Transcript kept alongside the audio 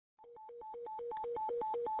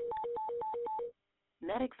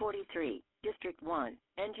Medic 43, District 1,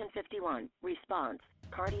 Engine 51, response,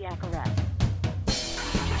 cardiac arrest.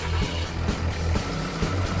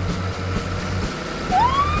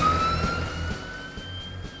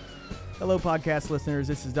 Hello, podcast listeners.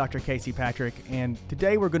 This is Dr. Casey Patrick, and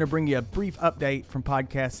today we're going to bring you a brief update from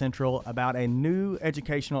Podcast Central about a new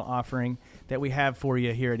educational offering that we have for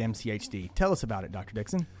you here at MCHD. Tell us about it, Dr.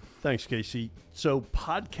 Dixon. Thanks, Casey. So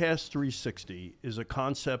Podcast 360 is a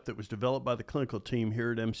concept that was developed by the clinical team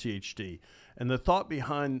here at MCHD. And the thought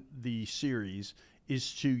behind the series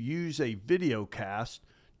is to use a video cast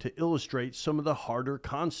to illustrate some of the harder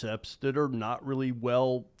concepts that are not really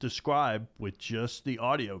well described with just the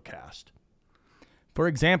audio cast. For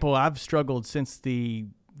example, I've struggled since the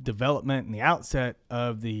development and the outset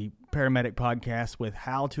of the paramedic podcast with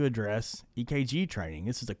how to address EKG training.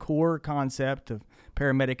 This is a core concept of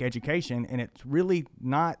paramedic education, and it's really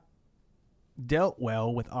not dealt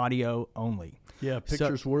well with audio only. Yeah,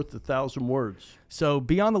 picture's worth 1,000 words. So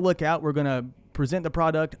be on the lookout. We're going to present the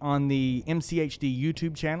product on the MCHD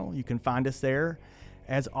YouTube channel. You can find us there.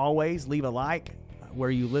 As always, leave a like where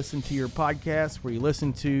you listen to your podcast, where you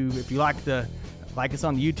listen to, if you like us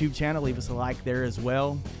on the YouTube channel, leave us a like there as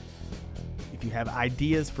well. If you have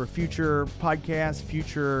ideas for future podcasts,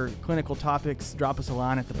 future clinical topics, drop us a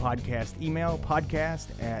line at the podcast email,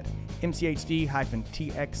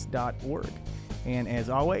 podcast@mchd-tx.org. And as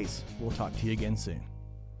always, we'll talk to you again soon.